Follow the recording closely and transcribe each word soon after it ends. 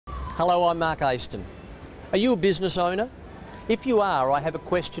Hello, I'm Mark Aston. Are you a business owner? If you are, I have a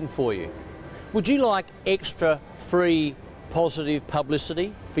question for you. Would you like extra free positive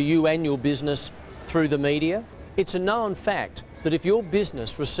publicity for you and your business through the media? It's a known fact that if your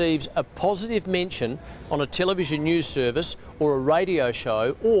business receives a positive mention on a television news service or a radio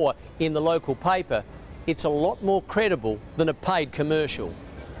show or in the local paper, it's a lot more credible than a paid commercial.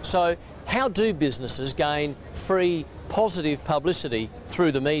 So how do businesses gain free positive publicity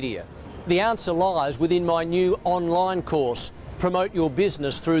through the media? The answer lies within my new online course, Promote Your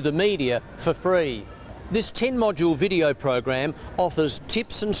Business Through the Media for Free. This 10-module video program offers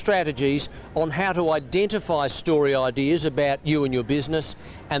tips and strategies on how to identify story ideas about you and your business,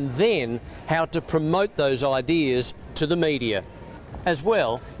 and then how to promote those ideas to the media. As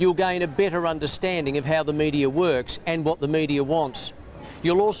well, you'll gain a better understanding of how the media works and what the media wants.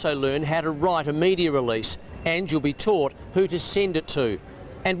 You'll also learn how to write a media release, and you'll be taught who to send it to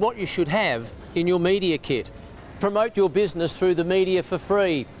and what you should have in your media kit. Promote Your Business Through the Media for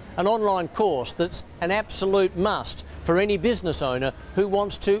Free, an online course that's an absolute must for any business owner who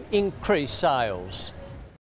wants to increase sales.